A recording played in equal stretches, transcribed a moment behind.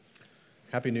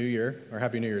Happy New Year, or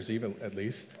Happy New Year's Eve at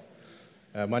least.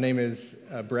 My name is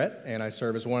Brett, and I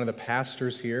serve as one of the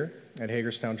pastors here at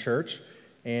Hagerstown Church.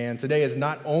 And today is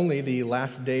not only the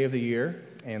last day of the year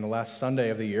and the last Sunday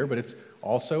of the year, but it's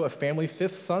also a family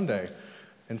fifth Sunday.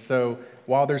 And so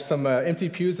while there's some empty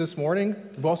pews this morning,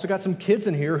 we've also got some kids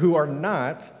in here who are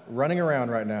not running around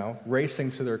right now,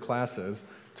 racing to their classes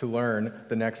to learn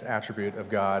the next attribute of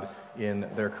God in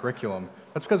their curriculum.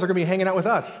 That's because they're going to be hanging out with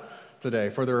us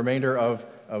today for the remainder of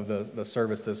the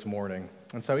service this morning.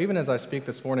 And so even as I speak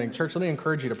this morning, church, let me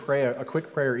encourage you to pray a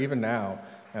quick prayer even now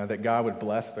that God would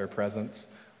bless their presence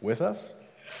with us.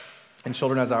 And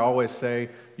children, as I always say,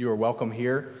 you are welcome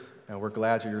here. And we're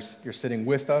glad you're sitting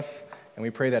with us. And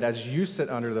we pray that as you sit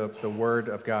under the word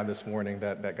of God this morning,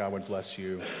 that God would bless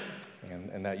you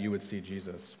and that you would see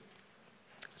Jesus.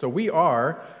 So we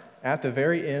are at the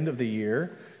very end of the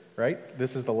year, right?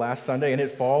 This is the last Sunday, and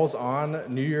it falls on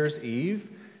New Year's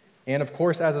Eve. And of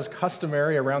course, as is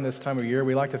customary around this time of year,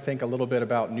 we like to think a little bit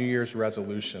about New Year's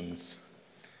resolutions.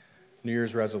 New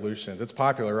Year's resolutions. It's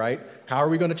popular, right? How are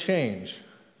we going to change?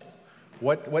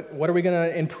 What are we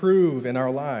going to improve in our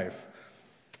life?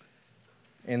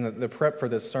 In the prep for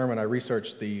this sermon, I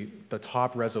researched the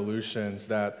top resolutions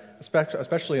that,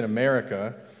 especially in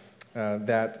America,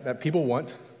 that people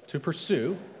want to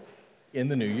pursue in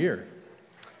the new year.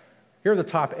 Here are the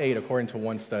top 8 according to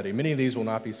one study. Many of these will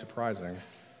not be surprising.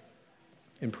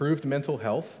 Improved mental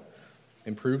health,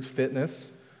 improved fitness,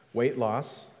 weight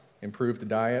loss, improved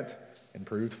diet,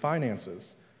 improved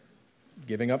finances,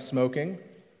 giving up smoking,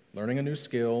 learning a new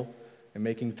skill, and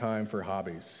making time for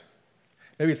hobbies.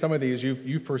 Maybe some of these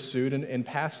you've pursued in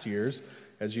past years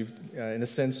as you've, in a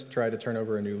sense, tried to turn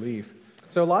over a new leaf.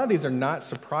 So a lot of these are not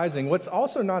surprising. What's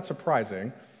also not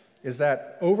surprising is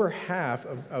that over half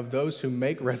of those who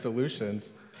make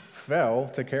resolutions fail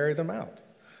to carry them out,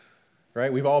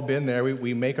 right? We've all been there.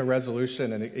 We make a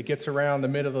resolution, and it gets around the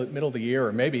middle of the year,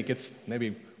 or maybe it gets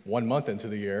 1 month into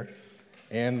the year,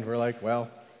 and we're like, well,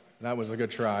 that was a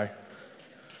good try.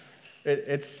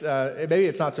 Maybe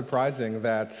it's not surprising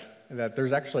that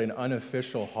there's actually an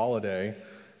unofficial holiday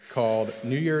called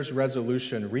New Year's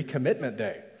Resolution Recommitment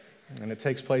Day, and it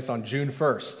takes place on June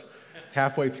 1st,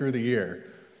 halfway through the year.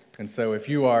 And so if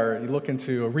you are looking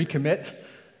to recommit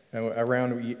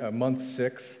around month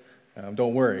 6,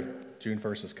 don't worry, June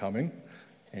 1st is coming,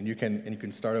 and you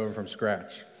can start over from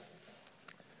scratch.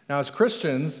 Now, as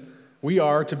Christians, we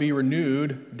are to be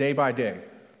renewed day by day,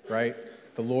 right?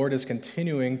 The Lord is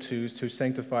continuing to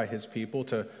sanctify his people,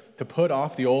 to put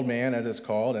off the old man, as it's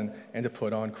called, and to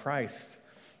put on Christ.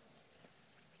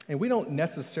 And we don't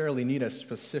necessarily need a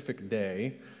specific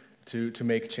day to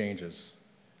make changes,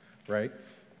 right?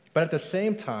 But at the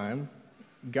same time,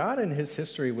 God in his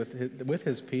history with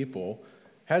his people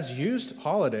has used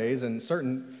holidays and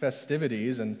certain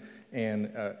festivities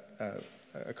and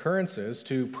occurrences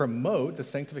to promote the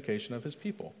sanctification of his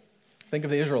people. Think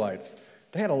of the Israelites.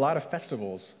 They had a lot of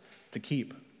festivals to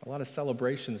keep, a lot of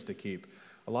celebrations to keep,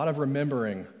 a lot of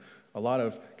remembering, a lot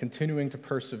of continuing to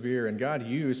persevere, and God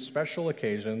used special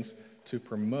occasions to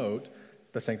promote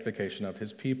the sanctification of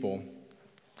his people.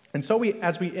 And so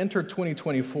as we enter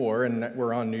 2024, and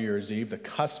we're on New Year's Eve, the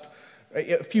cusp,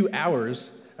 a few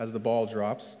hours as the ball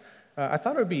drops, I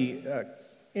thought it would be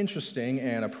interesting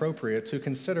and appropriate to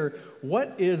consider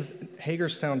what is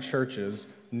Hagerstown Church's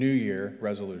New Year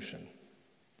resolution.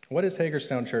 What is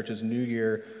Hagerstown Church's New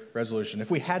Year resolution? If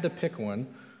we had to pick one,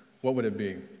 what would it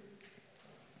be?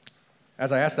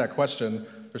 As I ask that question,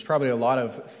 there's probably a lot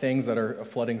of things that are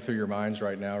flooding through your minds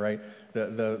right now, right?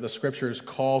 The scriptures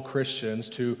call Christians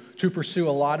to pursue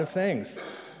a lot of things,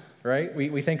 right?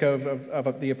 We think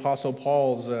of the Apostle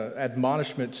Paul's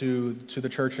admonishment to the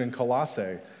church in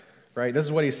Colossae, right? This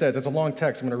is what he says. It's a long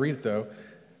text. I'm going to read it, though.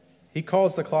 He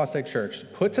calls the Colossae church,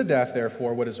 "Put to death,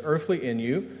 therefore, what is earthly in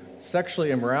you, sexual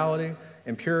immorality,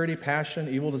 impurity, passion,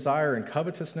 evil desire, and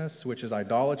covetousness, which is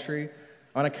idolatry.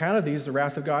 On account of these, the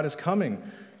wrath of God is coming.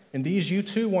 In these you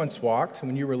too once walked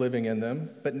when you were living in them,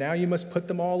 but now you must put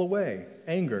them all away: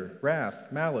 anger,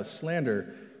 wrath, malice,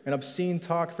 slander, and obscene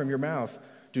talk from your mouth.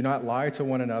 Do not lie to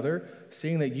one another,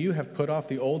 seeing that you have put off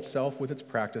the old self with its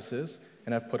practices,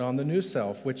 and have put on the new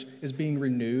self, which is being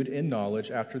renewed in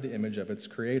knowledge after the image of its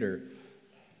creator."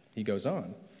 He goes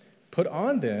on. "Put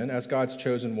on then, as God's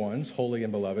chosen ones, holy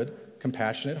and beloved,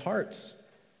 compassionate hearts,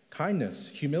 kindness,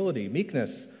 humility,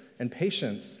 meekness, and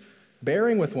patience,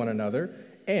 bearing with one another,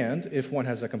 and, if one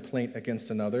has a complaint against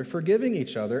another, forgiving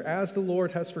each other, as the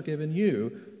Lord has forgiven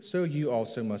you, so you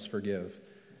also must forgive.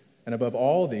 And above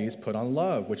all these, put on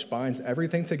love, which binds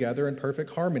everything together in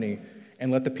perfect harmony.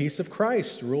 And let the peace of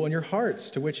Christ rule in your hearts,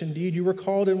 to which indeed you were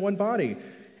called in one body.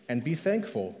 and be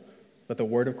thankful. Let the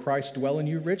word of Christ dwell in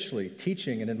you richly,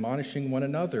 teaching and admonishing one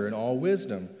another in all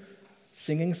wisdom,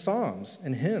 singing psalms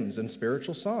and hymns and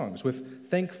spiritual songs with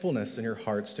thankfulness in your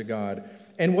hearts to God.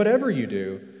 And whatever you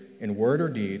do, in word or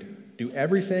deed, do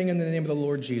everything in the name of the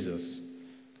Lord Jesus.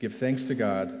 Give thanks to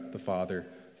God the Father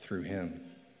through him.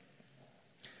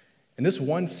 In this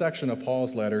one section of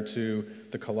Paul's letter to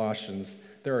the Colossians,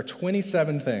 there are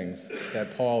 27 things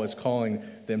that Paul is calling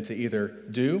them to either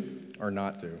do or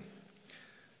not do.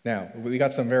 Now, we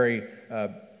got some very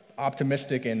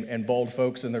optimistic and bold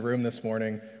folks in the room this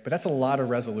morning, but that's a lot of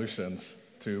resolutions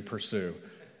to pursue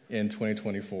in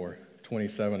 2024,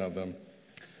 27 of them.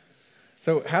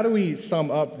 So how do we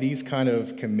sum up these kind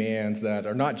of commands that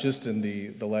are not just in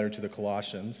the letter to the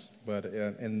Colossians, but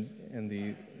in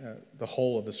the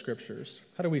whole of the Scriptures?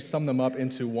 How do we sum them up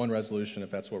into one resolution,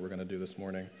 if that's what we're going to do this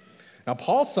morning? Now,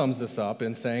 Paul sums this up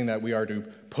in saying that we are to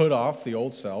put off the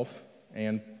old self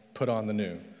and put on the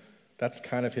new. That's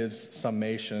kind of his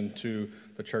summation to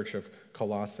the church of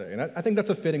Colossae. And I think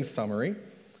that's a fitting summary,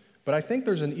 but I think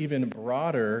there's an even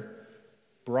broader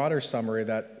summary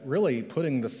that really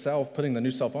putting the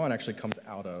new self on actually comes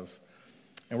out of.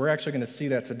 And we're actually going to see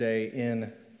that today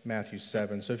in Matthew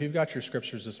 7. So if you've got your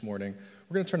scriptures this morning,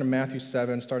 we're going to turn to Matthew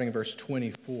 7, starting in verse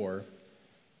 24.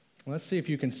 Let's see if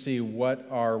you can see what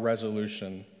our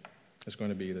resolution is going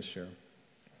to be this year.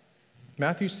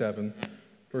 Matthew 7,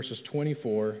 verses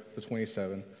 24 to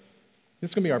 27. This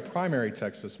is going to be our primary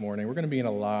text this morning. We're going to be in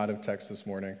a lot of text this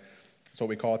morning. It's what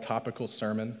we call a topical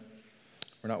sermon.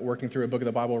 We're not working through a book of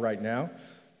the Bible right now.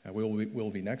 We'll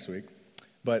be next week.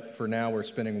 But for now, we're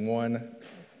spending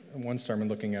one sermon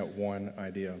looking at one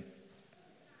idea.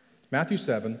 Matthew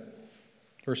 7,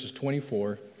 verses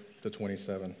 24 to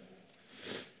 27.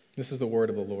 This is the word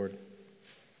of the Lord.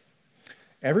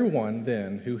 Everyone,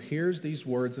 then, who hears these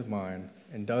words of mine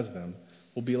and does them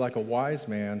will be like a wise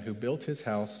man who built his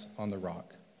house on the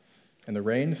rock. And the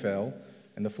rain fell,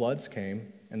 and the floods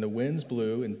came, and the winds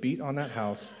blew and beat on that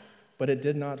house, but it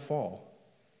did not fall,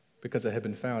 because it had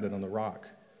been founded on the rock.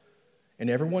 And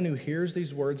everyone who hears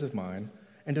these words of mine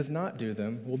and does not do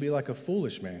them will be like a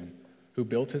foolish man who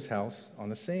built his house on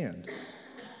the sand.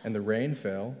 And the rain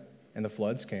fell, and the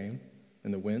floods came,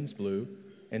 and the winds blew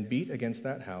and beat against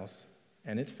that house,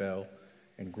 and it fell,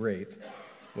 and great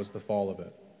was the fall of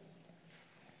it.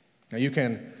 Now you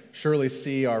can surely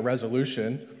see our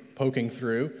resolution poking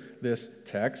through this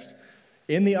text.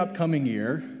 In the upcoming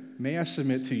year, may I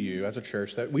submit to you as a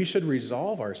church that we should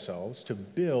resolve ourselves to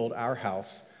build our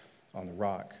house on the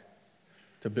rock.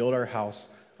 To build our house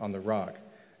on the rock.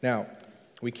 Now,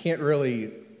 we can't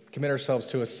really commit ourselves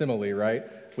to a simile, right?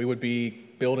 We would be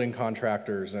building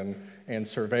contractors and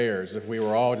surveyors if we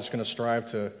were all just going to strive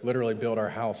to literally build our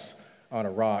house on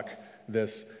a rock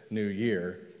this new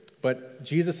year. But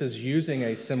Jesus is using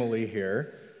a simile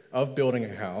here of building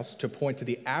a house to point to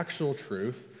the actual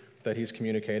truth that he's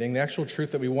communicating, the actual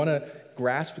truth that we want to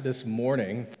grasp this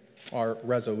morning, our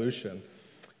resolution.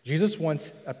 Jesus wants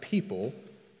a people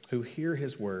who hear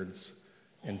his words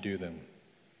and do them.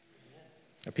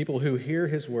 A people who hear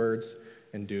his words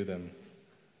and do them.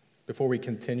 Before we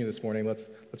continue this morning, let's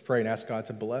pray and ask God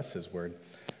to bless his word.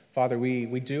 Father, we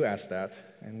do ask that,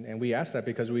 and we ask that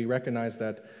because we recognize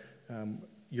that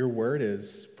your word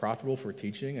is profitable for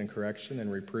teaching and correction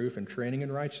and reproof and training in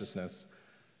righteousness,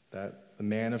 that the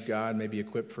man of God may be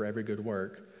equipped for every good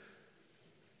work.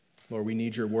 Lord, we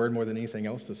need your word more than anything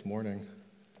else this morning,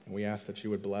 and we ask that you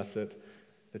would bless it,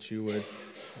 that you would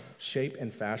shape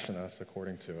and fashion us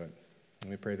according to it. And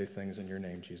we pray these things in your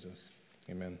name, Jesus.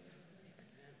 Amen.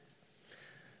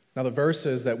 Now, the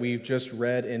verses that we've just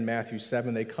read in Matthew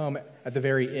 7, they come at the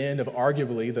very end of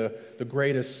arguably the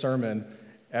greatest sermon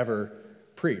ever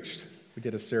preached. We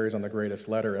did a series on the greatest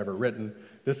letter ever written.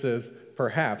 This is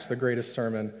perhaps the greatest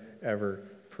sermon ever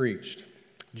preached.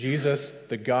 Jesus,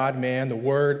 the God-man, the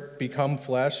Word become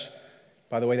flesh.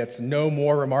 By the way, that's no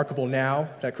more remarkable now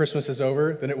that Christmas is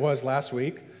over than it was last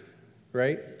week,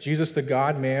 right? Jesus, the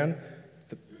God-man,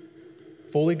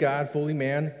 fully God, fully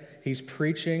man, he's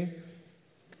preaching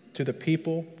to the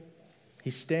people.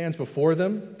 He stands before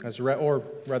them, or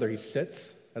rather he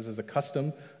sits, as is the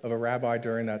custom of a rabbi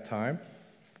during that time.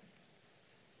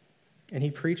 And he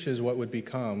preaches what would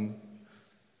become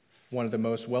one of the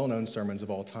most well-known sermons of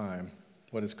all time,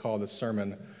 what is called the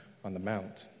Sermon on the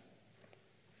Mount.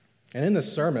 And in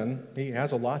this sermon, he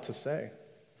has a lot to say.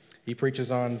 He preaches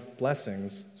on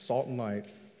blessings, salt and light,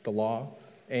 the law,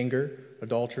 anger,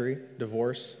 adultery,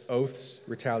 divorce, oaths,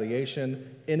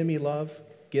 retaliation, enemy love,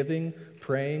 giving,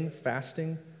 praying,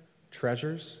 fasting,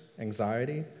 treasures,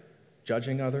 anxiety,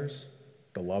 judging others,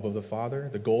 the love of the Father,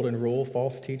 the golden rule,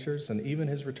 false teachers, and even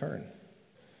his return.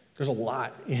 There's a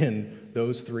lot in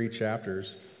those 3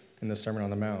 chapters in the Sermon on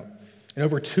the Mount. And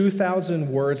over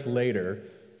 2,000 words later,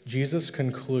 Jesus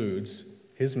concludes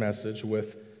his message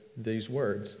with these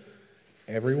words.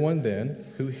 Everyone then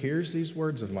who hears these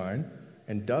words of mine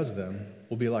and does them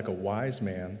will be like a wise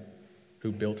man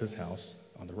who built his house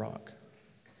on the rock.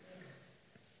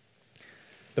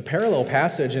 The parallel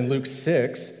passage in Luke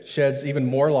 6 sheds even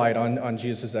more light on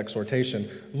Jesus' exhortation.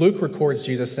 Luke records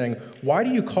Jesus saying, "Why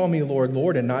do you call me Lord,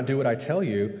 Lord, and not do what I tell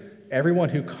you? Everyone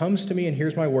who comes to me and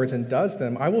hears my words and does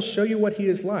them, I will show you what he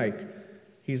is like.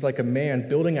 He's like a man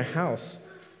building a house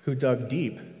who dug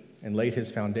deep and laid his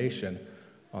foundation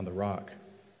on the rock."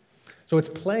 So it's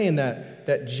plain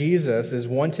that Jesus is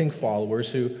wanting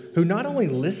followers who not only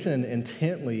listen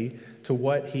intently to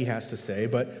what he has to say,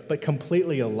 but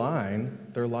completely align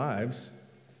their lives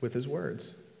with his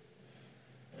words.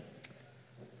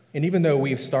 And even though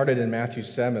we've started in Matthew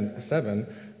 7,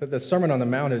 that the Sermon on the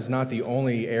Mount is not the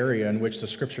only area in which the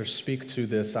scriptures speak to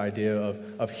this idea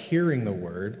of hearing the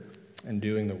word and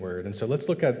doing the word. And so let's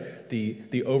look at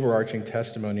the overarching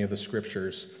testimony of the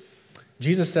scriptures.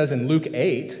 Jesus says in Luke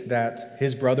 8 that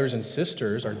his brothers and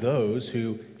sisters are those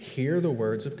who hear the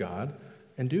words of God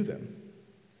and do them.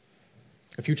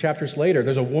 A few chapters later,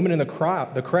 there's a woman in the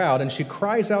crowd, and she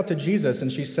cries out to Jesus,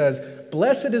 and she says,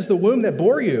 "Blessed is the womb that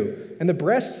bore you, and the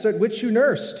breasts at which you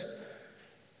nursed."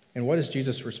 And what does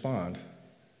Jesus respond?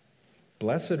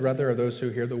 "Blessed, rather, are those who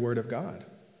hear the word of God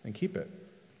and keep it."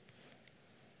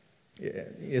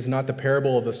 Is not the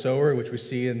parable of the sower, which we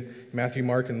see in Matthew,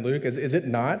 Mark, and Luke, is it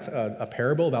not a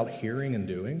parable about hearing and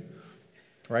doing?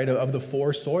 Right? Of the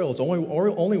 4 soils,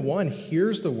 only one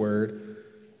hears the word,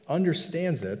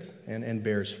 understands it, and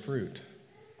bears fruit.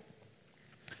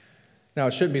 Now,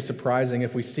 it shouldn't be surprising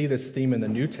if we see this theme in the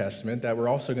New Testament that we're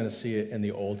also going to see it in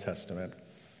the Old Testament.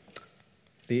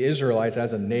 The Israelites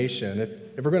as a nation,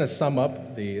 if we're going to sum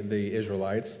up the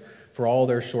Israelites for all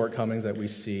their shortcomings that we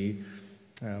see,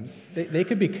 they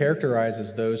could be characterized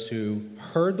as those who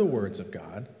heard the words of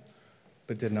God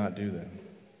but did not do them.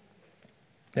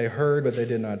 They heard, but they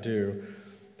did not do.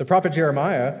 The prophet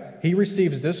Jeremiah, he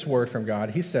receives this word from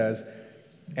God. He says,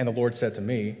 "And the Lord said to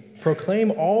me, proclaim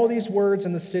all these words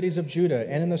in the cities of Judah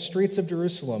and in the streets of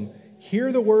Jerusalem.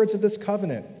 Hear the words of this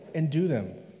covenant and do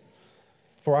them.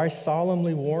 For I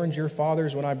solemnly warned your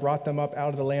fathers when I brought them up out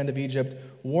of the land of Egypt,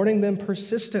 warning them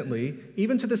persistently,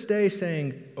 even to this day,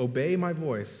 saying, obey my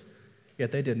voice.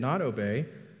 Yet they did not obey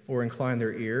or incline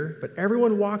their ear, but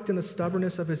everyone walked in the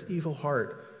stubbornness of his evil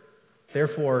heart.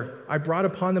 Therefore, I brought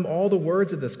upon them all the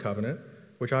words of this covenant,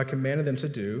 which I commanded them to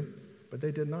do, but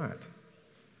they did not."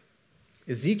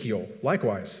 Ezekiel,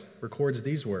 likewise, records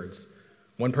these words.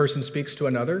 One person speaks to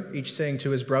another, each saying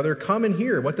to his brother, "Come and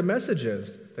hear what the message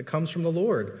is that comes from the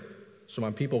Lord." So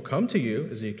my people come to you,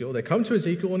 Ezekiel. They come to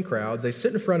Ezekiel in crowds. They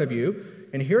sit in front of you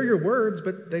and hear your words,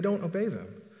 but they don't obey them.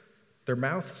 Their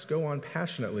mouths go on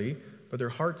passionately, but their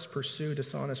hearts pursue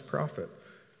dishonest profit.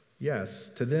 Yes,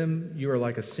 to them you are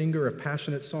like a singer of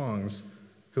passionate songs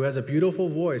who has a beautiful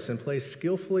voice and plays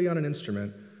skillfully on an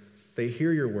instrument. They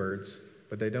hear your words,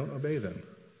 but they don't obey them.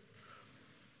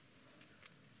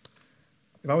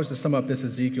 If I was to sum up this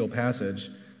Ezekiel passage,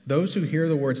 those who hear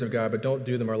the words of God but don't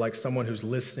do them are like someone who's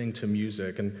listening to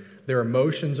music and their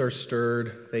emotions are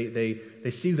stirred. They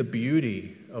see the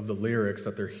beauty of the lyrics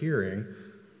that they're hearing,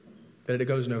 but it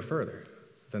goes no further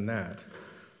than that.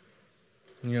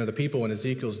 You know, the people in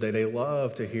Ezekiel's day, they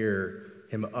loved to hear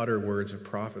him utter words of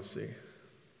prophecy.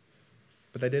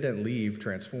 But they didn't leave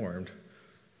transformed.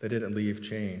 They didn't leave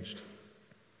changed.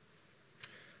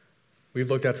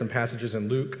 We've looked at some passages in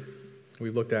Luke.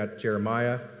 We've looked at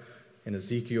Jeremiah and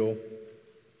Ezekiel.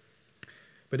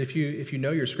 But if you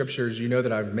know your scriptures, you know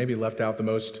that I've maybe left out the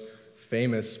most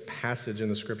famous passage in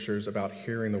the scriptures about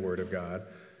hearing the word of God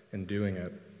and doing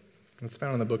it. It's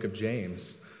found in the book of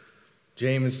James.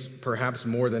 James, perhaps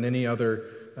more than any other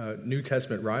New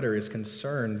Testament writer, is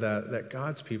concerned that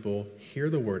God's people hear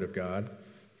the word of God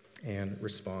and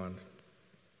respond.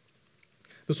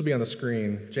 This will be on the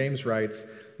screen. James writes,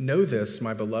 "Know this,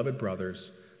 my beloved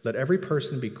brothers, let every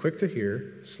person be quick to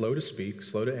hear, slow to speak,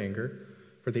 slow to anger,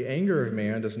 for the anger of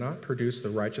man does not produce the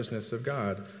righteousness of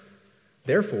God.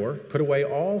 Therefore, put away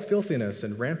all filthiness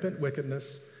and rampant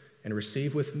wickedness, and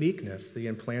receive with meekness the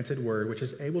implanted word, which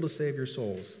is able to save your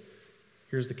souls."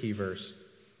 Here's the key verse.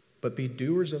 "But be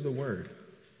doers of the word,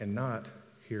 and not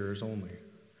hearers only,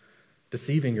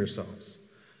 deceiving yourselves.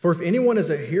 For if anyone is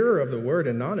a hearer of the word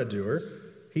and not a doer,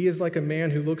 he is like a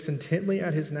man who looks intently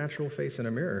at his natural face in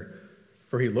a mirror.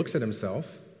 For he looks at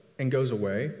himself and goes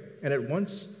away, and at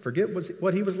once forget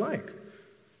what he was like.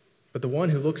 But the one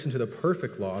who looks into the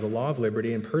perfect law, the law of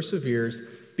liberty, and perseveres,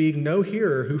 being no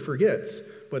hearer who forgets,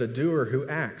 but a doer who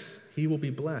acts, he will be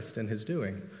blessed in his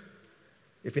doing.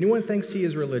 If anyone thinks he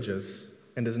is religious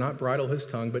and does not bridle his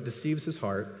tongue but deceives his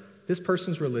heart, this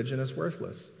person's religion is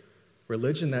worthless.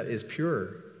 Religion that is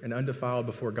pure and undefiled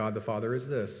before God the Father is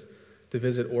this: to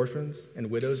visit orphans and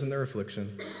widows in their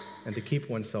affliction, and to keep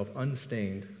oneself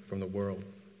unstained from the world.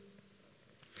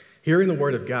 Hearing the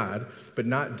word of God, but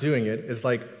not doing it, is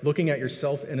like looking at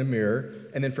yourself in a mirror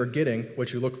and then forgetting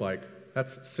what you look like.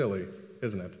 That's silly,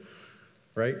 isn't it?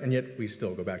 Right? And yet we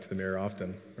still go back to the mirror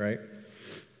often, right?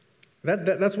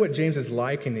 That's what James is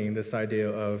likening this idea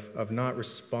of not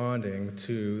responding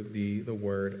to the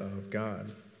word of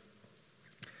God.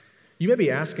 You may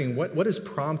be asking, what is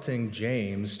prompting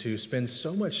James to spend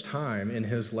so much time in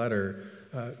his letter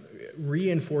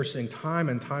reinforcing time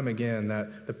and time again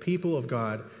that the people of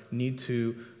God need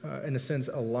to, in a sense,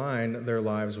 align their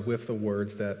lives with the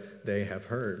words that they have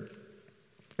heard.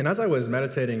 And as I was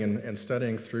meditating and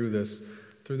studying through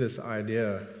this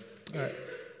idea,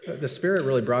 the Spirit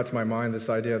really brought to my mind this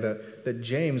idea that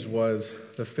James was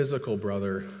the physical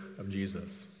brother of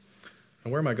Jesus.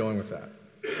 And where am I going with that?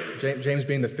 James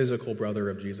being the physical brother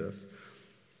of Jesus.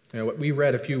 You know, what we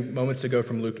read a few moments ago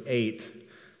from Luke 8,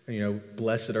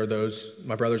 blessed are those,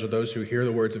 my brothers are those who hear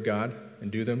the words of God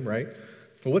and do them, right?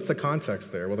 Well, what's the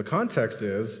context there? Well, the context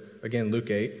is, again,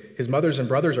 Luke 8, his mothers and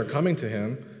brothers are coming to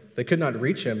him. They could not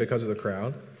reach him because of the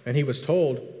crowd. And he was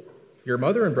told, your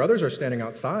mother and brothers are standing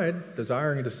outside,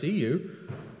 desiring to see you.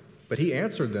 But he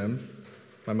answered them,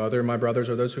 my mother and my brothers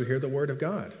are those who hear the word of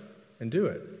God and do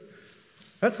it.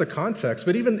 That's the context.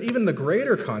 But even the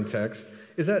greater context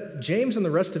is that James and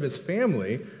the rest of his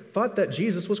family thought that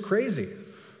Jesus was crazy.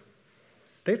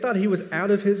 They thought he was out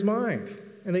of his mind.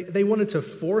 And they wanted to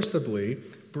forcibly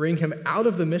bring him out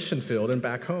of the mission field and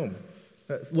back home.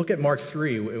 Look at Mark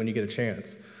 3 when you get a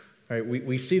chance. Right,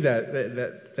 we see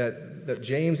that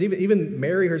James, even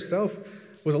Mary herself,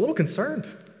 was a little concerned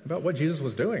about what Jesus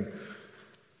was doing.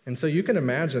 And so you can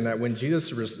imagine that when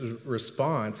Jesus'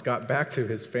 response got back to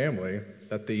his family,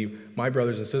 that my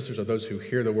brothers and sisters are those who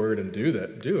hear the word and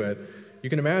do it, you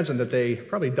can imagine that they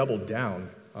probably doubled down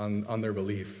on their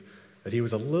belief that he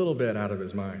was a little bit out of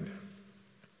his mind.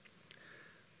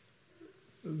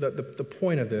 The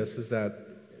point of this is that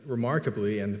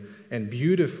remarkably and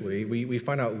beautifully, we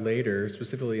find out later,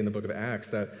 specifically in the book of Acts,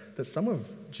 that some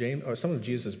of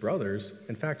Jesus' brothers,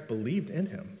 in fact, believed in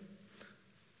him.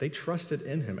 They trusted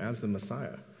in him as the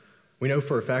Messiah. We know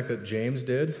for a fact that James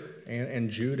did, and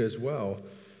Jude as well.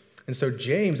 And so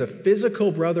James, a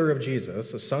physical brother of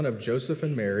Jesus, a son of Joseph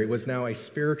and Mary, was now a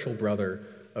spiritual brother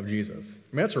of Jesus.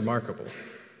 I mean, that's remarkable,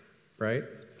 right?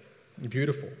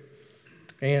 Beautiful.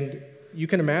 And you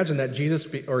can imagine that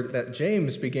that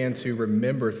James began to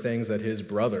remember things that his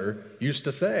brother used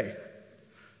to say.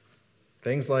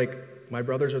 Things like, my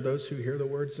brothers are those who hear the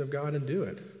words of God and do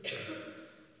it.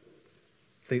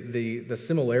 The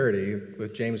similarity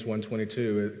with James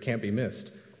 1:22 can't be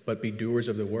missed, but be doers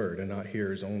of the word and not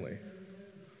hearers only.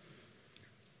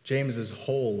 James's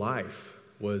whole life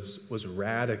was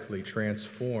radically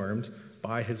transformed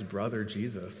by his brother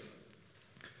Jesus.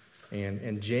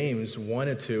 And James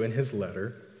wanted to, in his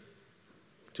letter,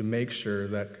 to make sure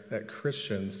that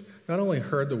Christians not only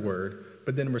heard the word,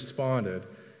 but then responded,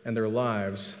 and their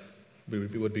lives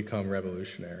would become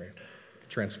revolutionary,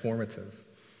 transformative.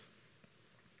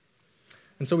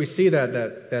 And so we see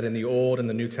that in the Old and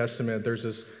the New Testament,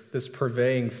 there's this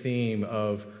purveying theme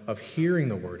of hearing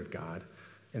the word of God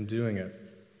and doing it.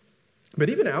 But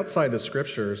even outside the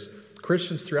scriptures,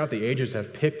 Christians throughout the ages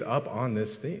have picked up on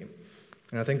this theme.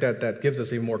 And I think that gives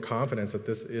us even more confidence that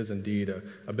this is indeed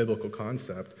a biblical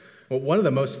concept. Well, one of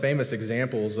the most famous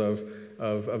examples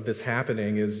of this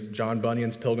happening is John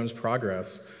Bunyan's Pilgrim's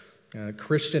Progress.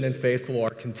 Christian and faithful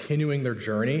are continuing their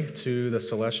journey to the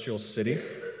celestial city,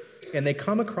 and they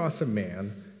come across a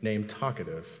man named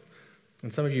Talkative.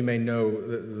 And some of you may know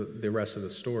the rest of the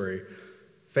story.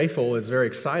 Faithful is very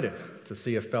excited to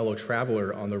see a fellow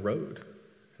traveler on the road.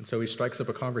 And so he strikes up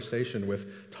a conversation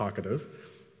with Talkative.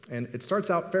 And it starts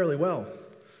out fairly well.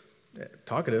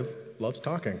 Talkative loves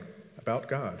talking about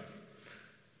God.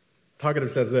 Talkative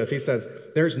says this. He says,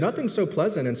 there's nothing so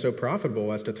pleasant and so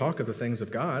profitable as to talk of the things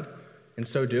of God. In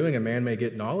so doing, a man may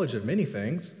get knowledge of many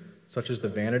things, such as the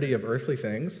vanity of earthly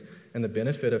things and the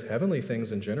benefit of heavenly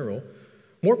things in general.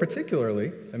 More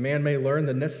particularly, a man may learn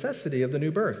the necessity of the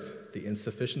new birth, the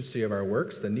insufficiency of our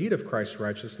works, the need of Christ's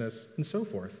righteousness, and so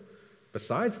forth.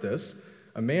 Besides this,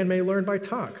 a man may learn by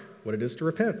talk what it is to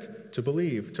repent, to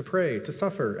believe, to pray, to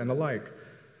suffer, and the like.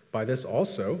 By this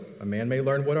also, a man may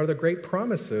learn what are the great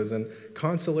promises and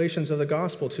consolations of the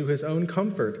gospel to his own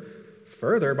comfort.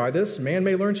 Further, by this, man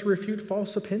may learn to refute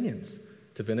false opinions,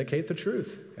 to vindicate the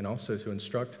truth, and also to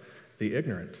instruct the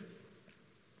ignorant.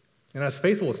 And as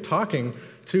Faithful is talking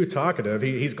to Talkative,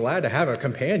 he's glad to have a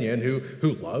companion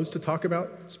who loves to talk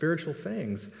about spiritual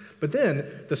things. But then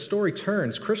the story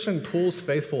turns. Christian pulls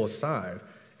Faithful aside,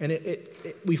 and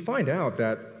we find out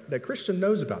that Christian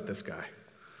knows about this guy.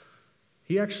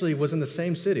 He actually was in the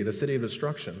same city, the city of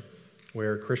destruction,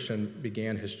 where Christian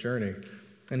began his journey.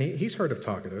 And he's heard of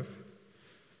Talkative.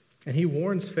 And he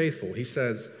warns Faithful. He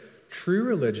says, true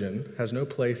religion has no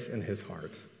place in his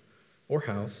heart, or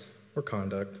house, or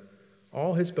conduct.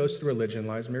 All his boasted religion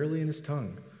lies merely in his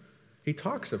tongue. He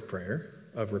talks of prayer,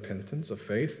 of repentance, of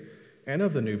faith, and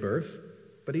of the new birth,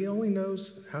 but he only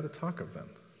knows how to talk of them.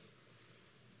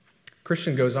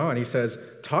 Christian goes on, he says,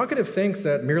 Talkative thinks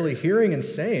that merely hearing and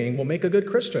saying will make a good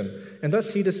Christian, and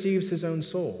thus he deceives his own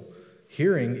soul.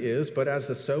 Hearing is but as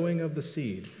the sowing of the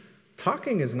seed.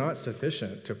 Talking is not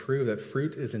sufficient to prove that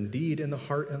fruit is indeed in the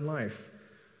heart and life.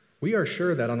 We are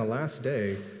sure that on the last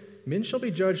day, men shall be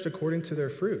judged according to their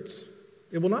fruits.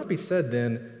 It will not be said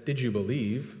then, did you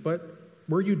believe, but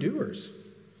were you doers,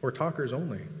 or talkers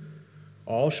only?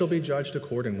 All shall be judged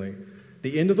accordingly.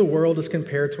 The end of the world is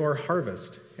compared to our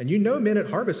harvest, and you know men at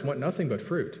harvest want nothing but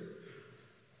fruit.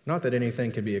 Not that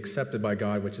anything can be accepted by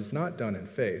God which is not done in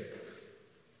faith,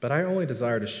 but I only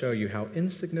desire to show you how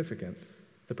insignificant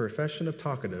the profession of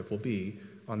Talkative will be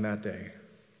on that day.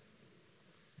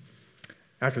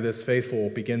 After this, Faithful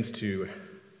begins to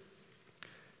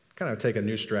kind of take a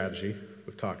new strategy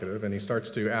with Talkative, and he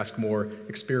starts to ask more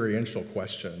experiential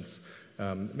questions,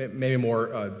 maybe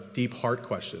more deep heart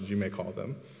questions, you may call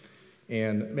them.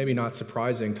 And maybe not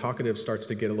surprising, Talkative starts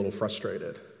to get a little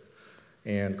frustrated.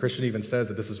 And Christian even says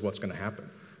that this is what's going to happen.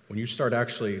 When you start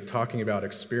actually talking about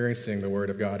experiencing the Word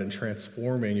of God and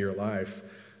transforming your life,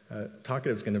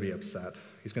 Talkative's going to be upset.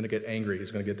 He's going to get angry.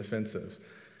 He's going to get defensive.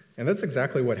 And that's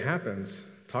exactly what happens.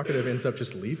 Talkative ends up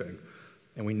just leaving,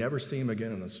 and we never see him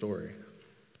again in the story.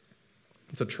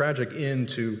 It's a tragic end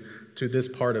to this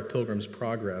part of Pilgrim's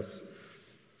Progress.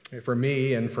 For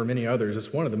me and for many others,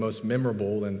 it's one of the most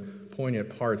memorable and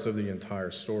poignant parts of the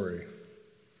entire story.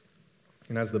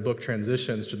 And as the book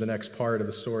transitions to the next part of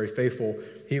the story, Faithful,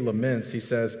 he laments, he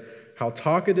says, how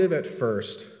Talkative at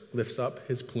first lifts up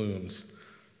his plumes.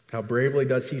 How bravely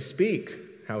does he speak,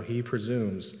 how he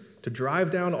presumes to drive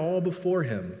down all before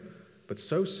him. But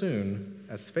so soon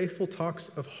as Faithful talks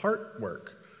of heart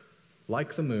work,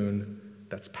 like the moon,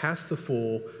 that's past the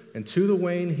full, and to the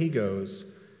wane he goes,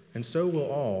 and so will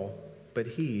all, but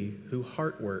he who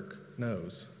heart work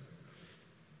knows.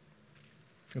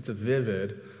 It's a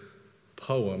vivid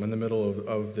poem in the middle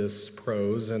of this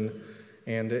prose, and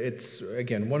it's,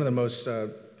 again, one of the most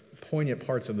poignant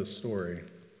parts of the story.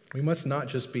 We must not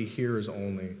just be hearers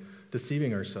only,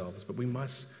 deceiving ourselves, but we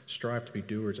must strive to be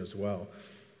doers as well.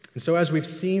 And so as we've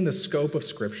seen the scope of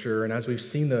Scripture, and as we've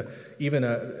seen even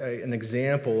an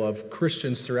example of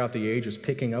Christians throughout the ages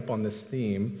picking up on this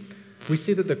theme, we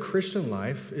see that the Christian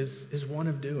life is one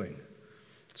of doing.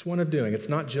 It's one of doing. It's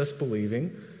not just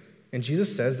believing. And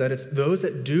Jesus says that it's those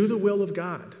that do the will of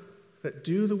God,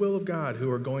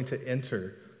 who are going to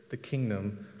enter the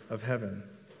kingdom of heaven.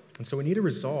 And so we need a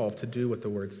resolve to do what the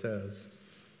Word says.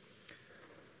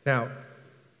 Now,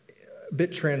 a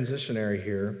bit transitionary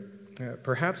here.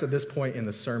 Perhaps at this point in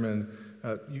the sermon,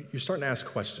 you're starting to ask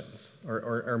questions,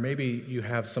 or maybe you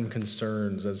have some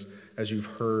concerns as you've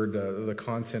heard the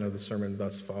content of the sermon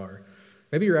thus far.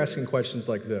 Maybe you're asking questions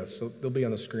like this. So they'll be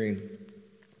on the screen.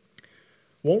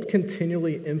 Won't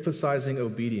continually emphasizing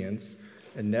obedience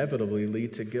inevitably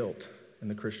lead to guilt in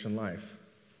the Christian life?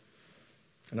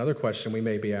 Another question we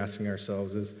may be asking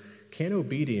ourselves is, can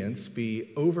obedience be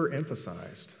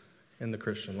overemphasized in the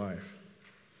Christian life?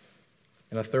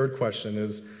 And a third question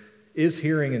is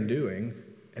hearing and doing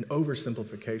an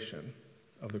oversimplification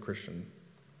of the Christian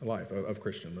life, of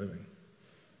Christian living?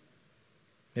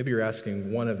 Maybe you're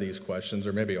asking one of these questions,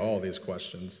 or maybe all of these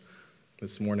questions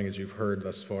this morning as you've heard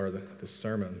thus far this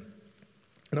sermon.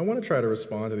 And I want to try to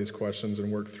respond to these questions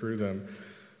and work through them.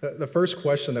 The first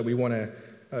question that we want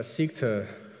to seek to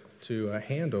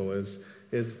handle is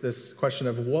this question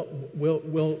of what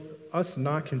will us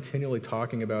not continually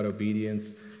talking about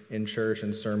obedience in church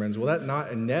and sermons, will that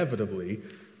not inevitably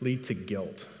lead to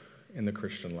guilt in the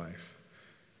Christian life?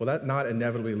 Will that not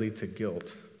inevitably lead to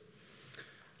guilt?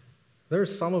 There are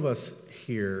some of us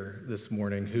here this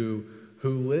morning who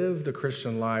live the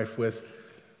Christian life with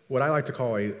what I like to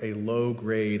call a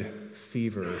low-grade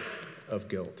fever of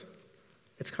guilt.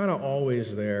 It's kind of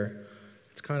always there.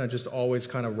 It's kind of just always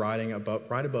kind of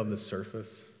right above the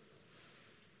surface.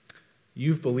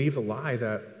 You've believed the lie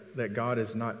that God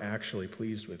is not actually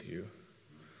pleased with you.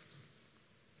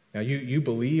 Now, you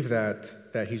believe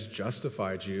that he's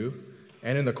justified you,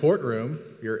 and in the courtroom,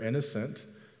 you're innocent.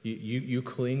 You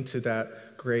cling to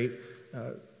that great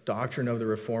doctrine of the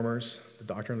Reformers, the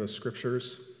doctrine of the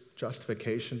Scriptures,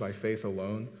 justification by faith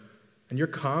alone, and you're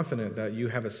confident that you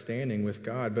have a standing with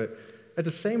God, but at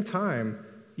the same time,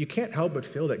 you can't help but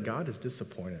feel that God is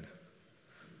disappointed,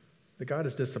 that God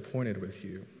is disappointed with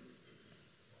you.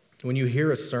 When you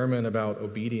hear a sermon about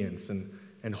obedience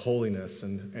and holiness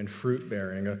and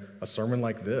fruit-bearing, a sermon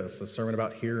like this, a sermon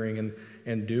about hearing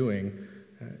and doing,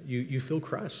 you feel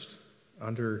crushed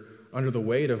under the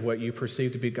weight of what you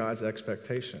perceive to be God's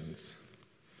expectations.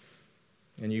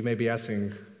 And you may be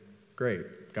asking,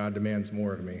 great, God demands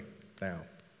more of me now,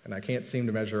 and I can't seem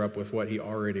to measure up with what he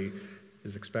already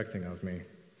is expecting of me.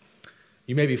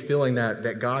 You may be feeling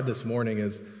that God this morning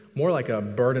is more like a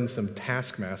burdensome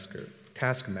taskmaster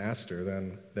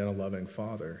than a loving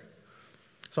father.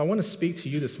 So I want to speak to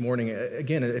you this morning.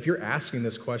 Again, if you're asking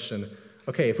this question,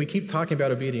 okay, if we keep talking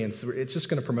about obedience, it's just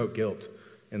going to promote guilt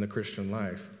in the Christian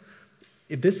life.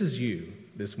 If this is you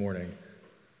this morning,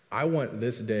 I want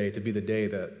this day to be the day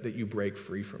that you break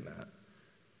free from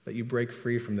that you break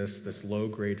free from this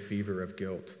low-grade fever of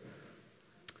guilt.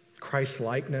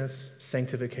 Christ-likeness,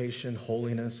 sanctification,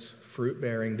 holiness,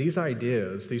 fruit-bearing, these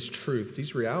ideas, these truths,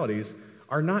 these realities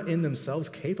are not in themselves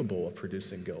capable of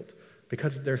producing guilt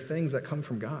because they're things that come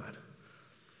from God.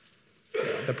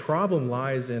 The problem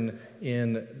lies in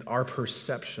our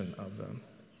perception of them.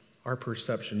 Our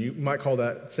perception. You might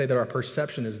say that our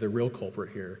perception is the real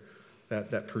culprit here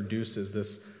that produces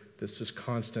this just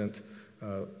constant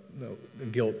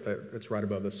guilt that's right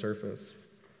above the surface.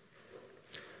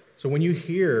 So when you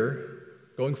hear,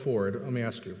 going forward, let me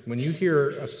ask you, when you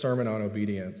hear a sermon on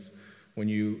obedience, when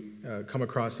you come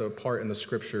across a part in the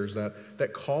Scriptures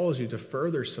that calls you to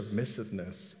further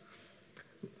submissiveness,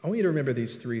 I want you to remember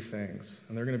these three things,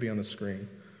 and they're going to be on the screen.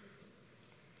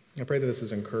 I pray that this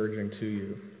is encouraging to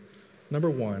you. Number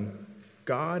one,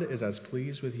 God is as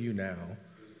pleased with you now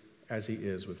as he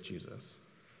is with Jesus.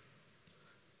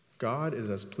 God is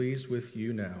as pleased with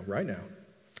you now, right now,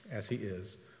 as he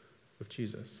is with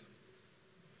Jesus.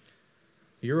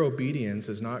 Your obedience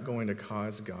is not going to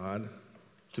cause God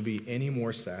to be any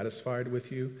more satisfied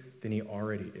with you than he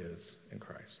already is in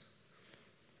Christ.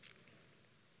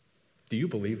 Do you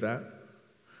believe that?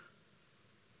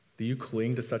 Do you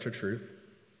cling to such a truth?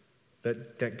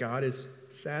 That God is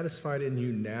satisfied in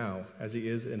you now as he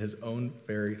is in his own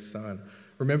very Son.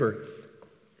 Remember,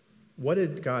 what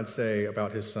did God say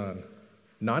about his Son?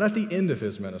 Not at the end of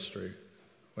his ministry,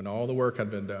 when all the work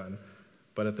had been done,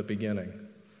 but at the beginning.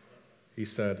 He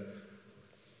said,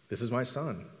 "This is my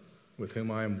Son, with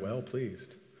whom I am well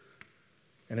pleased."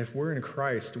 And if we're in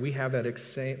Christ, we have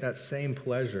that same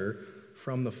pleasure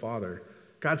from the Father.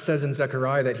 God says in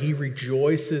Zechariah that he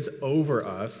rejoices over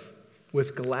us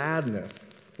with gladness,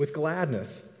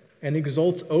 and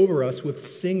exults over us with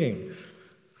singing.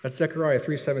 That's Zechariah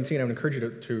 3:17. I would encourage you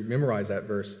to memorize that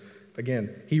verse.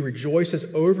 Again, he rejoices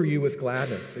over you with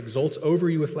gladness, exults over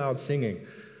you with loud singing.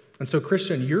 And so,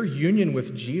 Christian, your union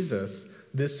with Jesus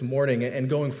this morning and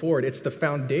going forward, it's the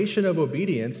foundation of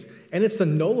obedience, and it's the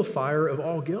nullifier of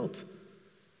all guilt.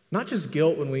 Not just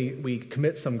guilt when we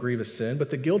commit some grievous sin, but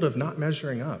the guilt of not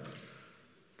measuring up.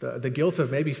 The guilt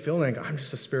of maybe feeling, I'm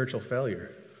just a spiritual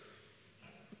failure.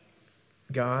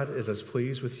 God is as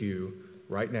pleased with you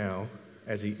right now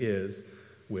as he is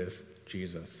with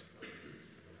Jesus.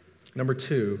 Number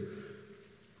two,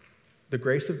 the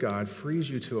grace of God frees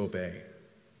you to obey.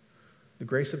 The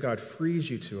grace of God frees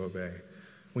you to obey.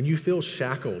 When you feel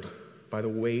shackled by the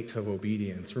weight of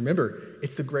obedience, remember,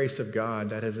 it's the grace of God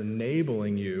that is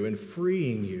enabling you and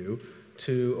freeing you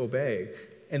to obey.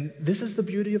 And this is the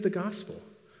beauty of the gospel.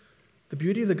 The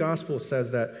beauty of the gospel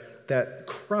says that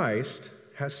Christ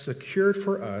has secured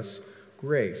for us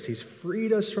grace. He's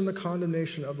freed us from the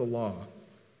condemnation of the law.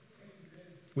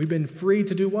 We've been freed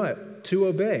to do what? To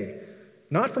obey.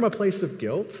 Not from a place of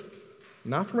guilt,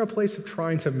 not from a place of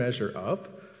trying to measure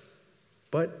up,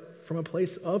 but from a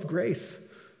place of grace.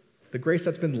 The grace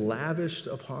that's been lavished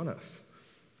upon us.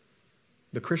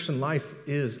 The Christian life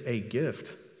is a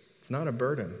gift. It's not a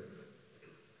burden.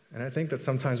 And I think that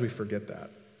sometimes we forget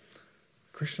that.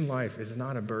 Christian life is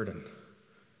not a burden.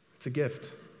 It's a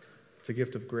gift. It's a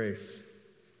gift of grace.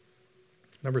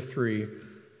 Number three,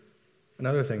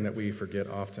 another thing that we forget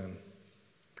often,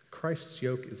 Christ's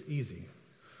yoke is easy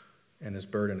and his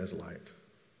burden is light.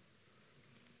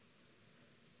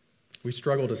 We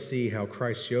struggle to see how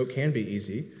Christ's yoke can be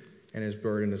easy and his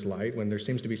burden is light when there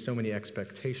seems to be so many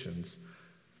expectations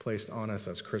placed on us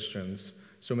as Christians,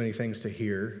 so many things to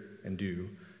hear and do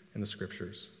in the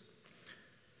scriptures.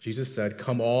 Jesus said,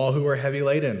 "Come all who are heavy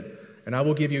laden, and I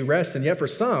will give you rest." And yet for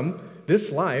some,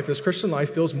 this Christian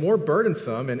life, feels more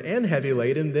burdensome and heavy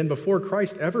laden than before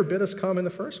Christ ever bid us come in the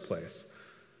first place.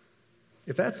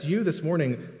 If that's you this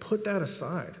morning, put that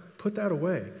aside. Put that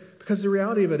away. Because the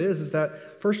reality of it is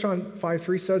that 1 John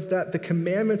 5:3 says that the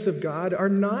commandments of God are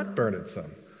not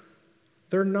burdensome.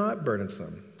 They're not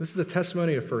burdensome. This is the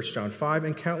testimony of 1 John 5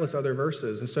 and countless other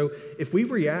verses. And so if we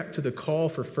react to the call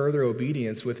for further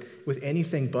obedience with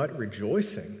anything but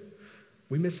rejoicing,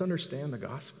 we misunderstand the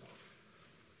gospel.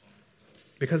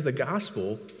 Because the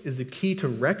gospel is the key to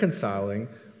reconciling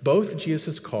both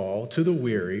Jesus' call to the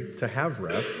weary to have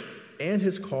rest and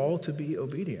his call to be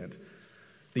obedient.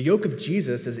 The yoke of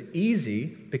Jesus is easy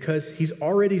because he's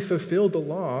already fulfilled the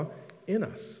law in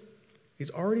us.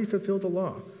 He's already fulfilled the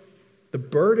law. The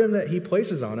burden that he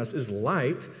places on us is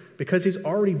light because he's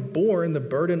already borne the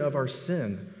burden of our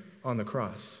sin on the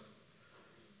cross.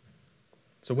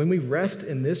 So when we rest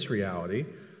in this reality,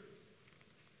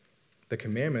 the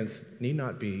commandments need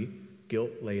not be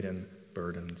guilt-laden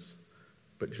burdens,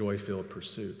 but joy-filled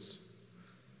pursuits.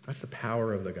 That's the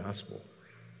power of the gospel.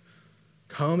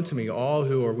 Come to me, all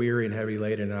who are weary and heavy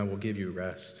laden, and I will give you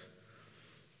rest.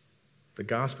 The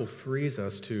gospel frees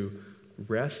us to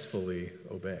restfully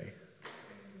obey.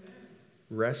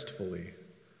 Restfully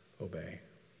obey.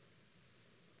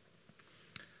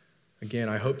 Again,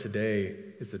 I hope today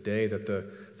is the day that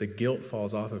the guilt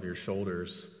falls off of your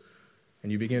shoulders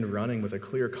and you begin running with a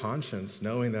clear conscience,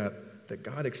 knowing that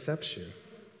God accepts you,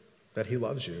 that he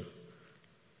loves you.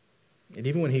 And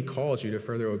even when he calls you to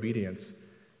further obedience,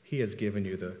 he has given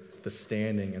you the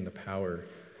standing and the power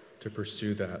to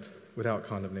pursue that without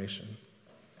condemnation.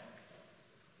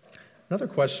 Another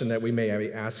question that we may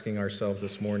be asking ourselves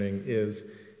this morning is,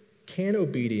 can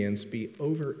obedience be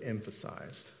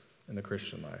overemphasized in the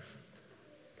Christian life?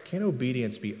 Can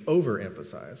obedience be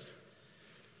overemphasized?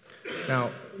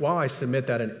 Now, while I submit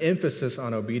that an emphasis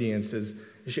on obedience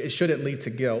it shouldn't lead to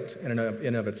guilt in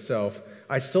and of itself,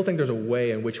 I still think there's a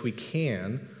way in which we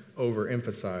can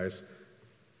overemphasize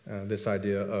this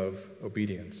idea of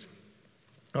obedience.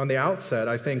 On the outset,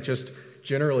 I think just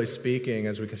generally speaking,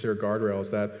 as we consider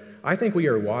guardrails, that I think we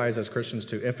are wise as Christians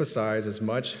to emphasize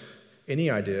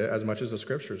any idea as much as the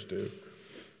scriptures do.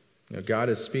 God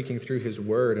is speaking through his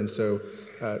word, and so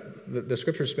the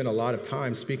scriptures spend a lot of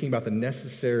time speaking about the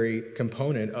necessary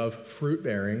component of fruit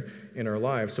bearing in our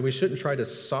lives. So we shouldn't try to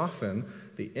soften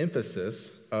the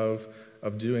emphasis of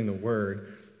doing the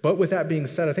word. But with that being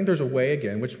said, I think there's a way,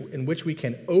 again, in which we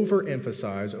can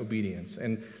overemphasize obedience.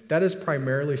 And that is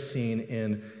primarily seen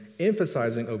in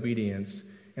emphasizing obedience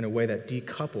in a way that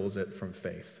decouples it from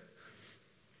faith.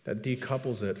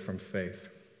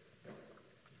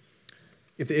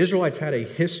 If the Israelites had a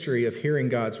history of hearing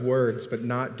God's words but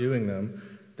not doing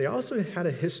them, they also had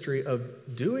a history of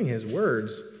doing his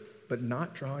words but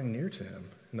not drawing near to him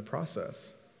in the process.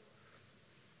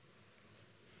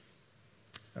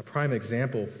 A prime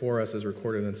example for us is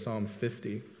recorded in Psalm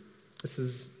 50. This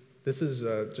is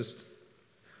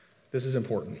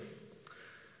important.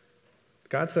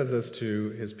 God says this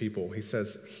to his people. He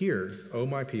says, "Hear, O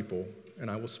my people,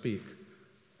 and I will speak.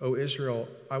 O Israel,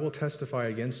 I will testify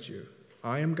against you.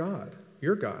 I am God,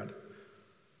 your God.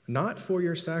 Not for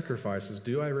your sacrifices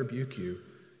do I rebuke you.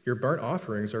 Your burnt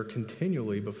offerings are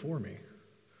continually before me."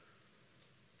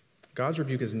 God's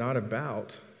rebuke is not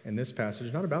about, in this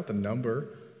passage, not about the number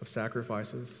of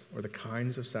sacrifices or the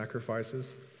kinds of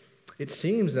sacrifices. It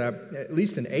seems that, at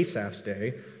least in Asaph's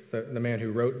day, the man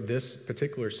who wrote this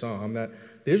particular psalm, that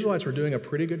the Israelites were doing a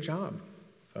pretty good job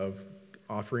of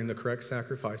offering the correct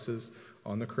sacrifices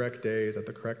on the correct days, at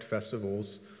the correct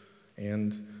festivals,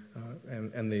 and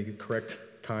the correct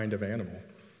kind of animal.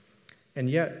 And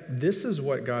yet, this is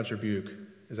what God's rebuke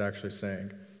is actually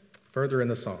saying. Further in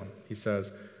the psalm, he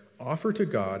says, "Offer to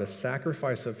God a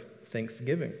sacrifice of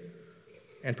thanksgiving,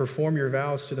 and perform your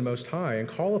vows to the Most High, and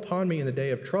call upon me in the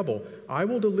day of trouble. I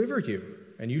will deliver you,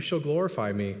 and you shall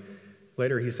glorify me."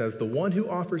 Later he says, "The one who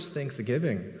offers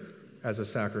thanksgiving as a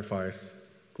sacrifice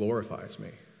glorifies me."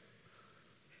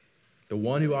 The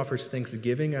one who offers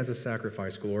thanksgiving as a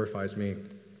sacrifice glorifies me.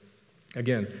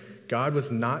 Again, God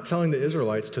was not telling the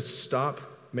Israelites to stop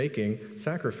making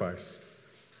sacrifice,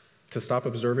 to stop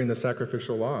observing the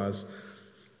sacrificial laws,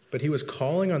 but he was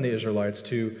calling on the Israelites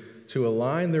to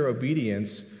align their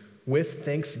obedience with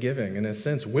thanksgiving, in a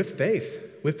sense, with faith,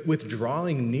 with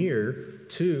drawing near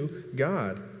to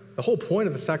God. The whole point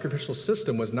of the sacrificial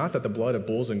system was not that the blood of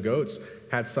bulls and goats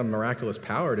had some miraculous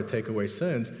power to take away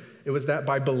sins. It was that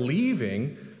by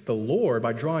believing the Lord,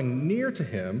 by drawing near to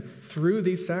him through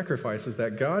these sacrifices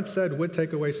that God said would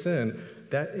take away sin,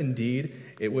 that indeed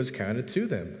it was counted to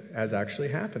them as actually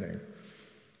happening.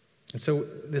 And so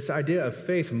this idea of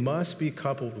faith must be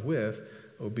coupled with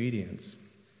obedience.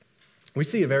 We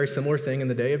see a very similar thing in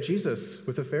the day of Jesus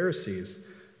with the Pharisees,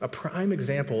 a prime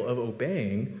example of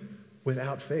obeying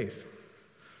without faith.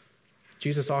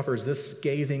 Jesus offers this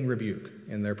scathing rebuke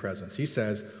in their presence. He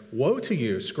says, "Woe to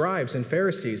you, scribes and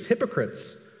Pharisees,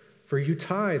 hypocrites, for you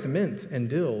tithe mint and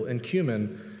dill and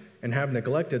cumin and have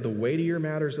neglected the weightier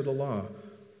matters of the law,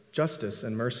 justice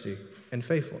and mercy and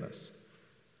faithfulness.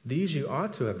 These you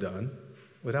ought to have done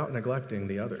without neglecting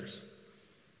the others."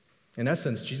 In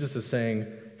essence, Jesus is saying,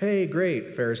 hey,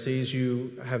 great, Pharisees,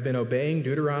 you have been obeying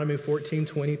Deuteronomy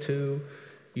 14:22.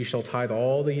 You shall tithe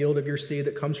all the yield of your seed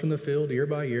that comes from the field year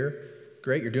by year.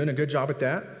 Great, you're doing a good job at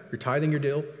that. You're tithing your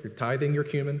dill, you're tithing your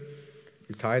cumin,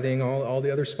 you're tithing all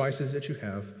the other spices that you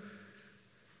have.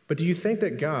 But do you think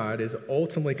that God is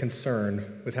ultimately concerned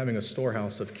with having a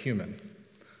storehouse of cumin?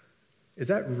 Is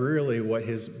that really what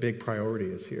his big priority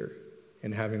is here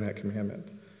in having that commandment?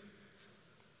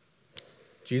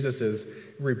 Jesus is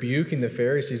rebuking the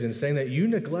Pharisees and saying that you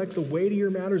neglect the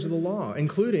weightier matters of the law,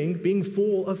 including being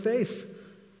full of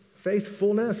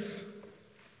faithfulness.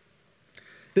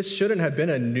 This shouldn't have been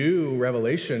a new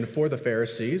revelation for the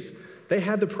Pharisees. They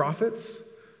had the prophets,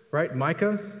 right?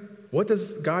 Micah, what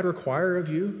does God require of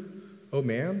you, oh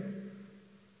man?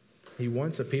 He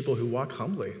wants a people who walk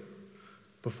humbly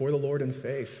before the Lord in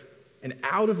faith. And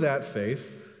out of that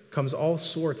faith comes all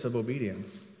sorts of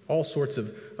obedience, all sorts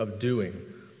of doing.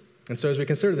 And so as we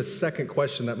consider the second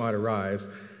question that might arise,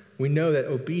 we know that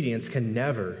obedience can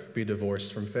never be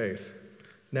divorced from faith.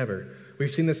 Never.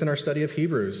 We've seen this in our study of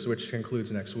Hebrews, which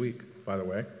concludes next week, by the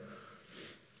way.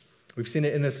 We've seen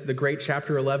it in the great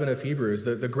chapter 11 of Hebrews,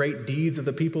 the great deeds of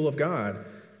the people of God.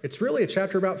 It's really a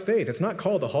chapter about faith. It's not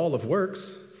called the Hall of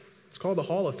Works. It's called the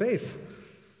Hall of Faith,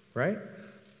 right?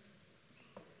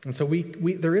 And so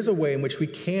there is a way in which we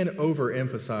can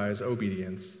overemphasize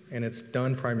obedience, and it's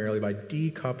done primarily by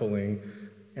decoupling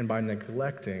and by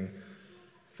neglecting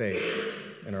faith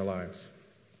in our lives.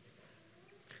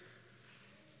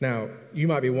 Now, you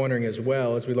might be wondering as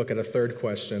well, as we look at a third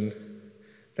question,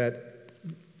 that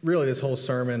really this whole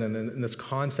sermon and this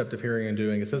concept of hearing and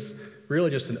doing, is this really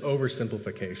just an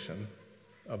oversimplification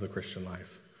of the Christian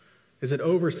life? Is it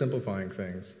oversimplifying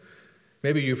things?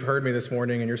 Maybe you've heard me this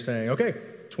morning and you're saying, okay,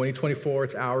 2024,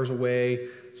 it's hours away,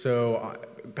 so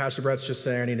Pastor Brett's just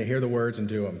saying I need to hear the words and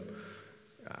do them.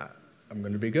 I'm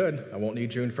going to be good. I won't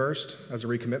need June 1st as a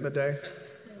recommitment day.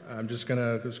 I'm just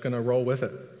gonna roll with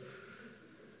it.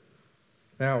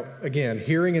 Now, again,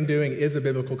 hearing and doing is a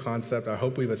biblical concept. I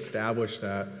hope we've established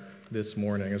that this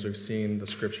morning as we've seen the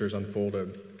scriptures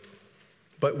unfolded.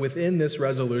 But within this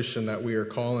resolution that we are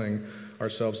calling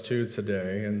ourselves to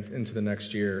today and into the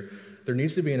next year, there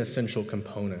needs to be an essential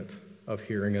component of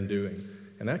hearing and doing,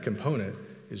 and that component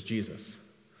is Jesus.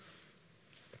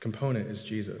 The component is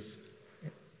Jesus.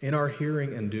 In our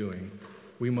hearing and doing,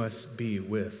 we must be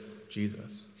with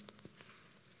Jesus.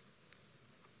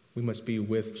 We must be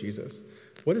with Jesus.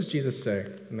 What does Jesus say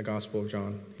in the Gospel of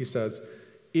John? He says,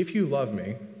 "If you love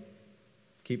me,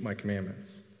 keep my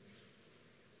commandments."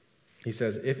 He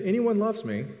says, "If anyone loves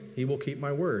me, he will keep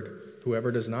my word.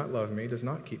 Whoever does not love me does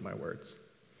not keep my words."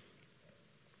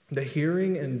 The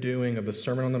hearing and doing of the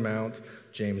Sermon on the Mount,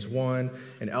 James 1,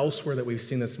 and elsewhere that we've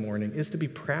seen this morning is to be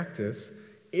practiced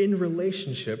in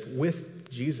relationship with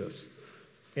Jesus,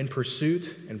 in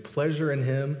pursuit and pleasure in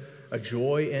him, a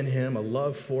joy in him, a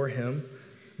love for him.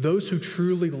 Those who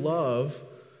truly love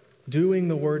doing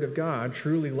the Word of God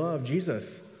truly love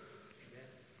Jesus.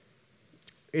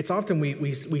 It's often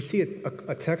we see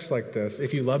a text like this,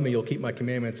 "If you love me, you'll keep my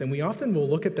commandments," and we often will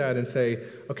look at that and say,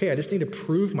 okay, I just need to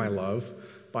prove my love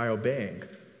by obeying.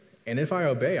 And if I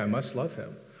obey, I must love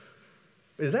him.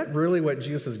 Is that really what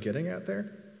Jesus is getting at there?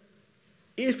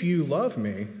 If you love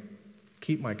me,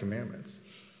 keep my commandments.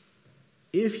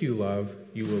 If you love,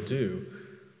 you will do.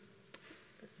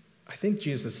 I think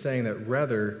Jesus is saying that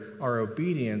rather our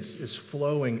obedience is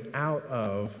flowing out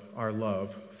of our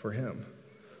love for him.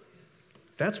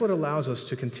 That's what allows us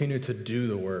to continue to do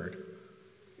the word.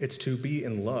 It's to be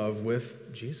in love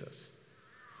with Jesus.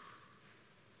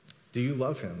 Do you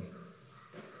love him?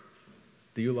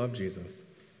 Do you love Jesus?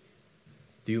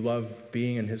 Do you love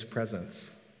being in his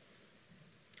presence?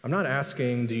 I'm not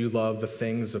asking, do you love the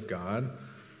things of God?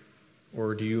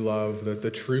 Or do you love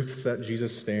the truths that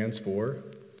Jesus stands for?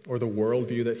 Or the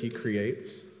worldview that he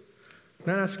creates?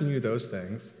 I'm not asking you those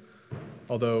things,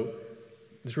 although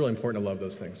it's really important to love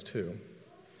those things too.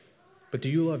 But do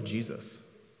you love Jesus?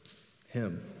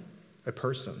 Him, a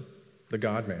person, the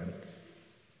God-man,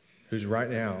 who's right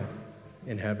now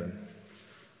in heaven.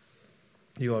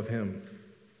 Do you love him?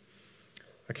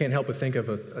 I can't help but think of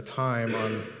a time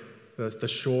on the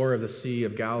shore of the Sea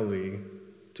of Galilee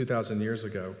 2,000 years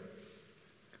ago.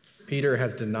 Peter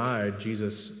has denied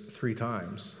Jesus 3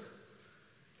 times,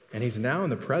 and he's now in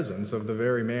the presence of the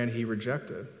very man he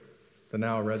rejected, the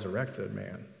now resurrected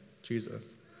man,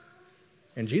 Jesus.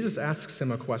 And Jesus asks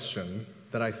him a question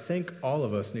that I think all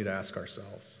of us need to ask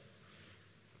ourselves.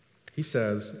 He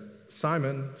says,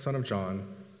 "Simon, son of John,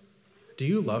 do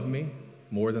you love me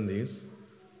more than these?"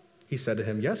 He said to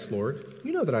him, "Yes, Lord,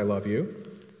 you know that I love you."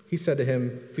 He said to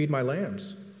him, "Feed my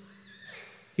lambs."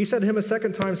 He said to him a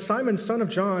second time, "Simon, son of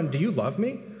John, do you love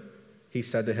me?" He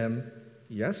said to him,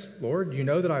 "Yes, Lord, you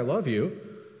know that I love you."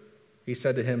 He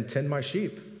said to him, "Tend my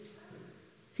sheep."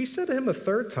 He said to him a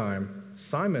third time,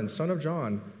 "Simon, son of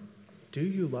John, do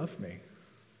you love me?"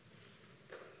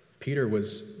 Peter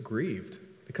was grieved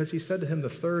because he said to him the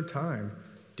third time,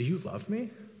 "Do you love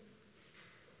me?"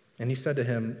 And he said to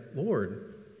him,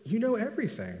 "Lord, you know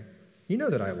everything. You know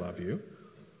that I love you."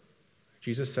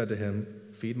 Jesus said to him,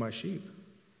 "Feed my sheep."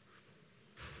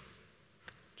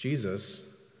 Jesus,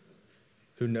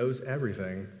 who knows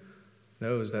everything,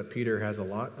 knows that Peter has a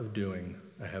lot of doing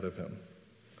ahead of him,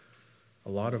 a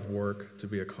lot of work to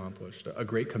be accomplished, a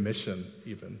great commission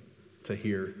even to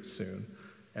hear soon,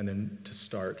 and then to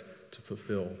start to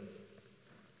fulfill.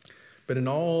 But in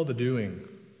all the doing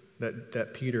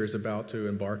that Peter is about to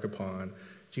embark upon,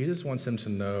 Jesus wants him to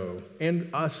know,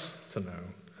 and us to know,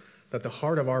 that the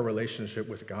heart of our relationship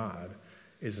with God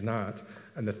is not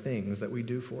in the things that we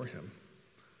do for him.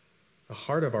 The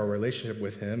heart of our relationship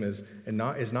with him is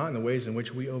not in the ways in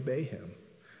which we obey him,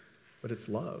 but it's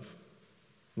love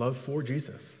for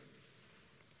Jesus,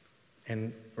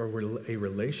 and a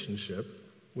relationship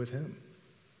with him.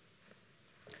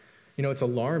 You know, it's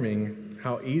alarming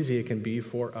how easy it can be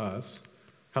for us,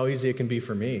 how easy it can be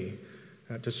for me,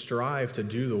 to strive to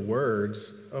do the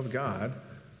words of God,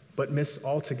 but miss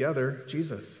altogether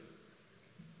Jesus,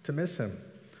 to miss him.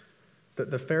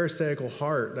 The Pharisaical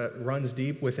heart that runs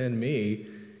deep within me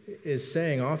is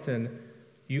saying often,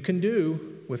 you can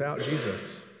do without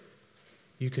Jesus.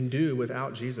 You can do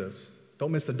without Jesus.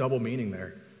 Don't miss the double meaning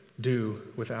there. Do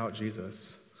without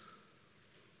Jesus.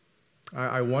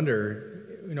 I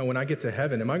wonder, when I get to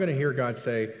heaven, am I going to hear God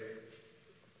say,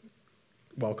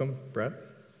 "Welcome, Brett.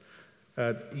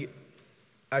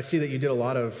 I see that you did a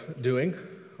lot of doing,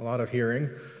 a lot of hearing,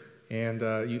 and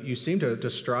you seem to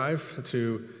strive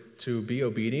to be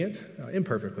obedient,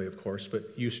 imperfectly, of course, but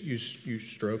you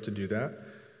strove to do that.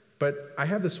 But I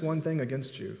have this one thing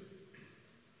against you.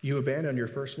 You abandoned your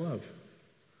first love.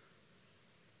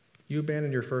 You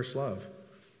abandoned your first love."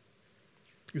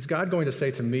 Is God going to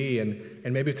say to me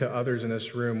and maybe to others in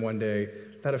this room one day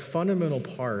that a fundamental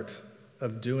part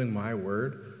of doing my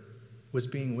word was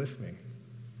being with me,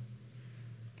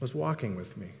 was walking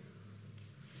with me,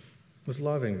 was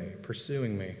loving me,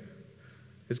 pursuing me?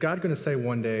 Is God going to say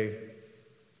one day,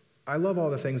 "I love all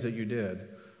the things that you did,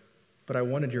 but I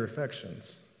wanted your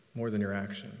affections more than your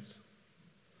actions"?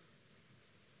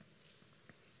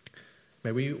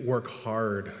 May we work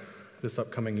hard this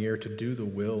upcoming year to do the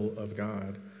will of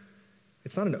God.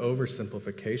 It's not an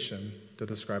oversimplification to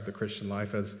describe the Christian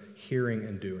life as hearing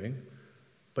and doing,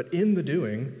 but in the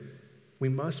doing, we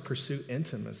must pursue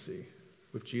intimacy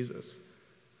with Jesus,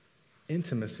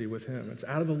 intimacy with him. It's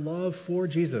out of the love for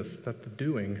Jesus that the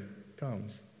doing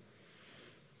comes.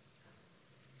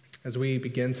 As we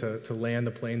begin to land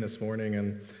the plane this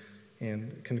morning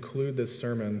and conclude this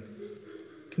sermon,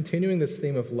 continuing this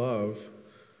theme of love,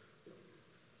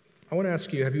 I want to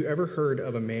ask you, have you ever heard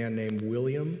of a man named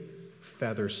William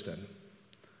Featherston?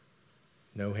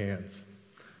 No hands.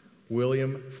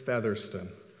 William Featherston.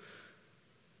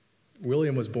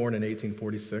 William was born in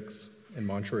 1846 in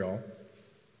Montreal.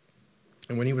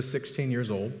 And when he was 16 years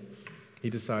old, he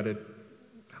decided,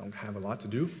 I don't have a lot to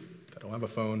do. I don't have a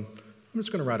phone. I'm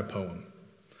just going to write a poem.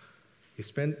 He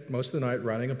spent most of the night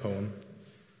writing a poem,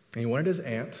 and he wanted his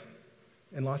aunt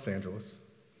in Los Angeles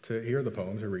to hear the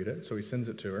poem, to read it, so he sends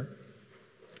it to her.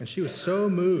 And she was so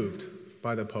moved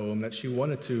by the poem that she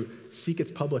wanted to seek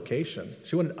its publication.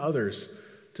 She wanted others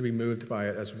to be moved by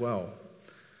it as well.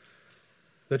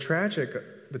 The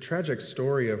tragic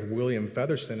story of William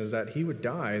Featherston is that he would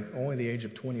die at only the age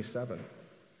of 27.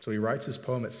 So he writes his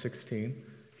poem at 16.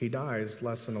 He dies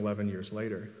less than 11 years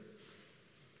later.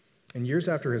 And years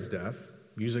after his death,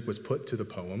 music was put to the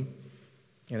poem,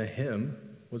 and a hymn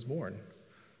was born.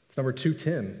 It's number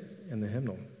 210 in the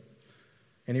hymnal.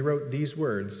 And he wrote these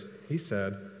words. He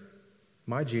said,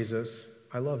 My Jesus,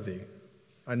 I love thee.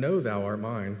 I know thou art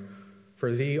mine.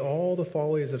 For thee all the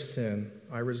follies of sin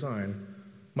I resign.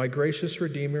 My gracious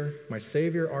Redeemer, my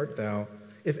Savior art thou.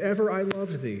 If ever I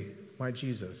loved thee, my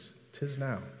Jesus, 'tis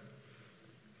now.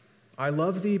 I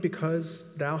love thee because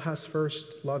thou hast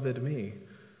first loved me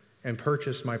and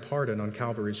purchased my pardon on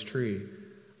Calvary's tree.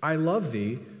 I love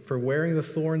thee for wearing the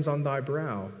thorns on thy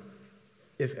brow.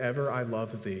 If ever I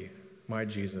loved thee, my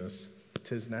Jesus,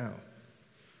 'tis now.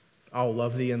 I'll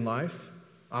love thee in life,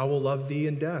 I will love thee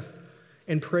in death,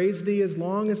 and praise thee as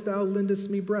long as thou lendest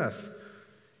me breath,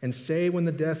 and say when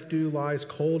the death dew lies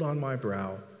cold on my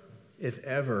brow, if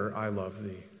ever I love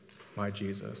thee, my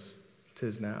Jesus,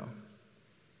 'tis now.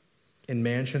 In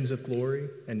mansions of glory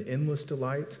and endless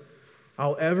delight,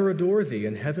 I'll ever adore thee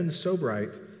in heaven so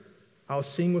bright. I'll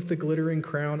sing with the glittering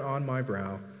crown on my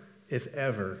brow, if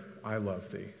ever I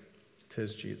love thee,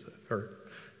 'tis Jesus, or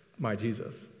my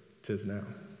Jesus, 'tis now.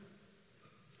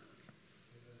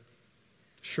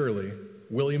 Surely,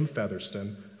 William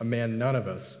Featherston, a man none of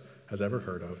us has ever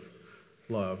heard of,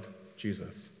 loved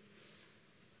Jesus.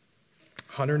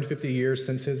 150 years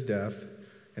since his death,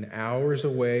 and hours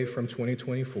away from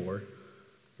 2024,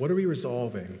 what are we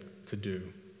resolving to do?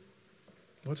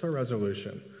 What's our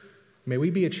resolution? May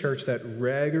we be a church that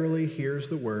regularly hears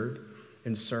the word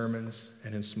in sermons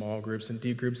and in small groups and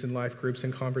D groups and life groups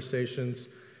and conversations,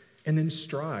 and then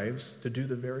strives to do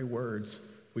the very words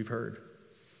we've heard.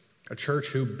 A church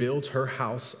who builds her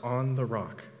house on the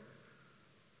rock.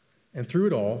 And through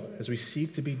it all, as we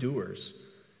seek to be doers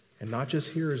and not just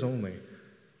hearers only,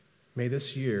 may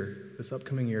this year, this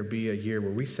upcoming year, be a year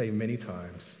where we say many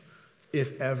times,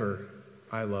 if ever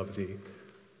I love thee,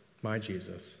 my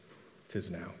Jesus, 'tis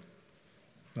now.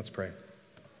 Let's pray.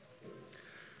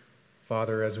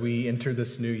 Father, as we enter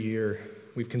this new year,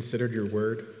 we've considered your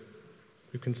word.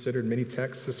 We've considered many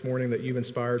texts this morning that you've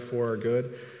inspired for our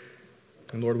good.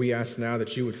 And Lord, we ask now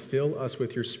that you would fill us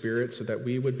with your Spirit so that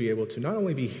we would be able to not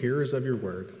only be hearers of your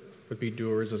word, but be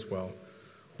doers as well.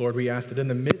 Lord, we ask that in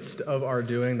the midst of our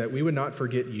doing, that we would not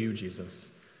forget you, Jesus.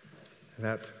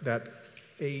 That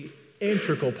a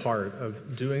integral part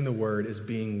of doing the word is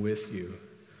being with you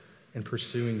and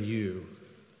pursuing you,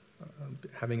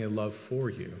 having a love for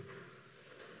you.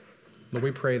 Lord,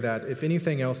 we pray that if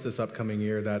anything else this upcoming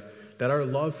year, that our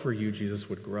love for you, Jesus,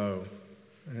 would grow.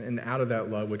 And out of that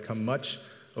love would come much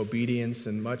obedience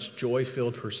and much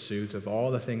joy-filled pursuit of all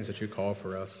the things that you call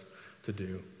for us to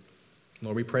do.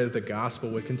 Lord, we pray that the gospel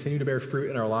would continue to bear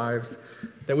fruit in our lives,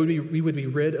 that we would be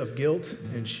rid of guilt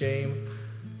and shame,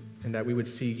 and that we would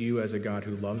see you as a God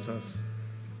who loves us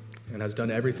and has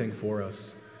done everything for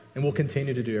us and will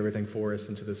continue to do everything for us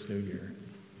into this new year.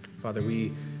 Father,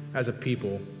 we as a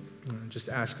people just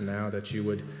ask now that you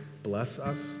would bless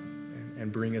us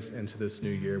and bring us into this new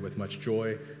year with much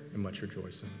joy and much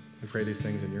rejoicing. We pray these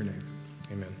things in your name.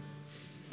 Amen.